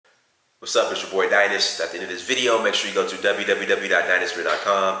What's up, it's your boy Dynast. At the end of this video, make sure you go to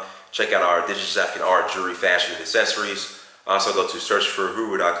www.dynastwear.com. Check out our Digital African art, jewelry, fashion, and accessories. Also go to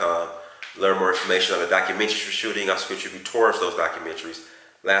searchforhuru.com. Learn more information on the documentaries we're shooting. Also contribute towards those documentaries.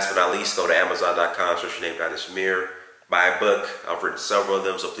 Last but not least, go to amazon.com, search your name, Dynast Amir. Buy a book. I've written several of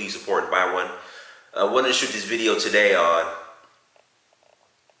them, so please support and buy one. I wanted to shoot this video today on,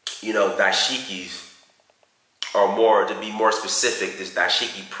 dashikis, or more, to be more specific, this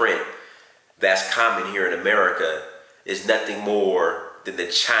dashiki print that's common here in America is nothing more than the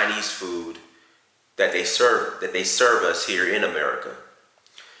Chinese food that they serve us here in America.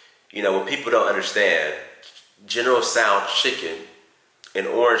 What people don't understand, General Tso's chicken and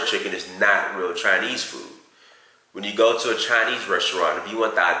orange chicken is not real Chinese food. When you go to a Chinese restaurant, if you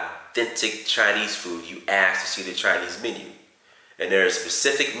want the authentic Chinese food, you ask to see the Chinese menu. And there's a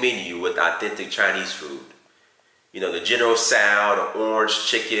specific menu with authentic Chinese food. The General Tso, the orange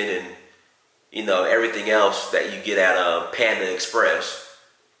chicken, and everything else that you get at Panda Express,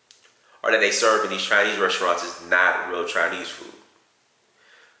 or that they serve in these Chinese restaurants, is not real Chinese food.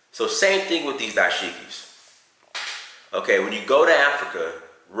 So same thing with these dashikis. Okay, when you go to Africa,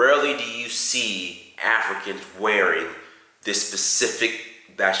 rarely do you see Africans wearing this specific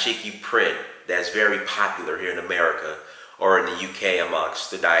dashiki print that's very popular here in America or in the UK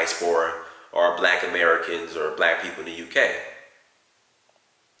amongst the diaspora or Black Americans or Black people in the UK.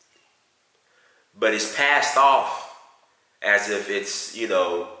 But it's passed off as if it's,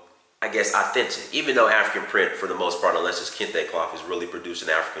 authentic. Even though African print, for the most part, unless it's kente cloth, is really produced in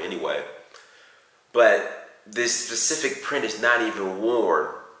Africa anyway. But this specific print is not even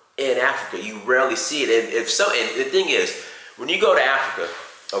worn in Africa. You rarely see it. And the thing is, when you go to Africa,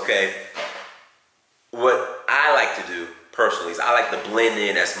 okay, what I like to do personally is I like to blend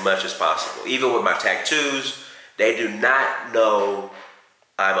in as much as possible. Even with my tattoos, they do not know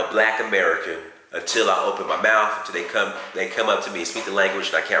I'm a Black American until I open my mouth, until they come up to me and speak the language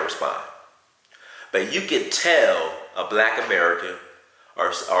and I can't respond. But you can tell a Black American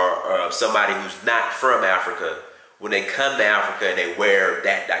or somebody who's not from Africa when they come to Africa and they wear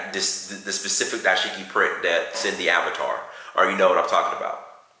the specific dashiki print that's in the avatar, or you know what I'm talking about.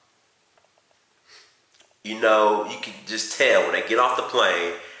 You can just tell when they get off the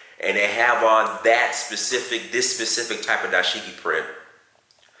plane and they have on this specific type of dashiki print,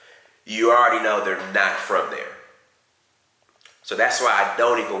 you already know they're not from there. So that's why I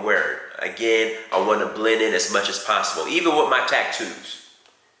don't even wear it. Again, I want to blend in as much as possible. Even with my tattoos.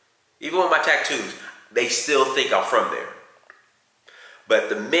 They still think I'm from there. But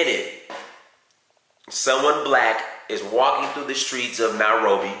the minute someone Black is walking through the streets of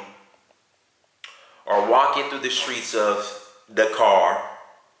Nairobi or walking through the streets of Dakar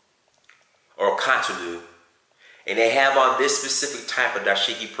or Cotonou, and they have on this specific type of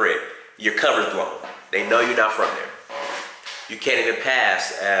dashiki print, your cover's blown. They know you're not from there. You can't even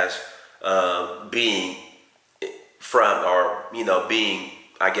pass as being from, or being,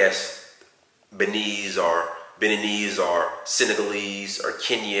 Beninese or Senegalese or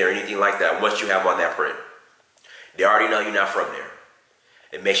Kenya or anything like that once you have on that print. They already know you're not from there.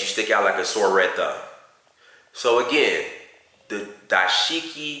 It makes you stick out like a sore red thumb. So again, the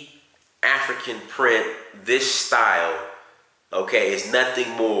dashiki African print, this style, okay, is nothing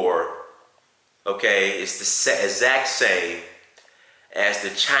more, okay, it's the exact same as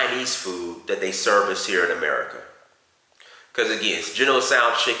the Chinese food that they serve us here in America. Because again, it's General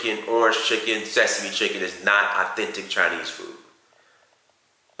Tso chicken, orange chicken, sesame chicken is not authentic Chinese food.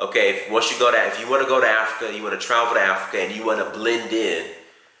 Okay, if you want to go to Africa, you want to travel to Africa, and you want to blend in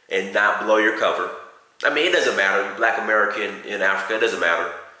and not blow your cover. It doesn't matter. You're Black American in Africa, it doesn't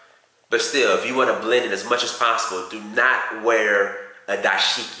matter. But still, if you want to blend in as much as possible, do not wear a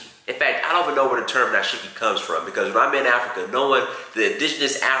dashiki. In fact, I don't even know where the term dashiki comes from, because when I'm in Africa, the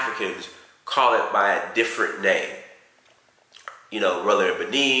indigenous Africans call it by a different name. Whether in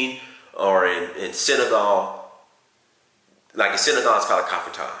Benin or in Senegal. Like in Senegal, it's called a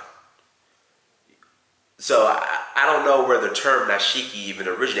kaftan. So I don't know where the term dashiki even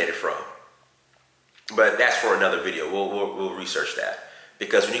originated from. But that's for another video. We'll research that.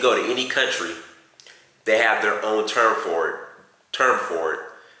 Because when you go to any country, they have their own term for it.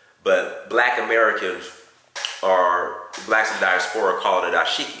 But Black Americans or Blacks in diaspora call it a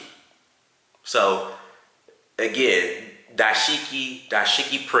dashiki. So again,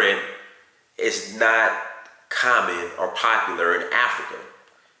 dashiki print is not common or popular in Africa.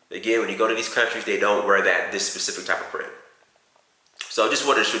 Again, when you go to these countries, they don't wear this specific type of print. So I just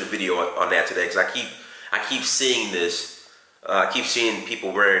wanted to shoot a video on that today, because I keep seeing this. I keep seeing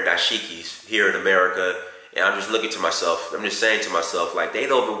people wearing dashikis here in America And I'm just looking to myself, I'm just saying to myself, like, they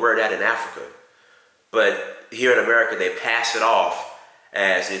don't even wear that in Africa. But here in America, they pass it off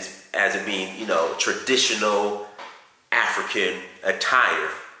as it being, you know, traditional African attire.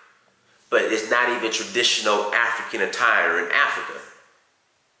 But it's not even traditional African attire in Africa.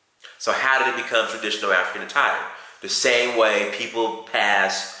 So how did it become traditional African attire? The same way people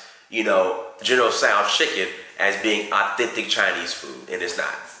pass, you know, General Tso's chicken as being authentic Chinese food, and it's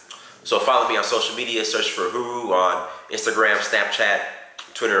not. So follow me on social media, search for Huru on Instagram, Snapchat,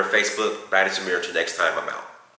 Twitter, and Facebook. Bye to Samir. Till next time, I'm out.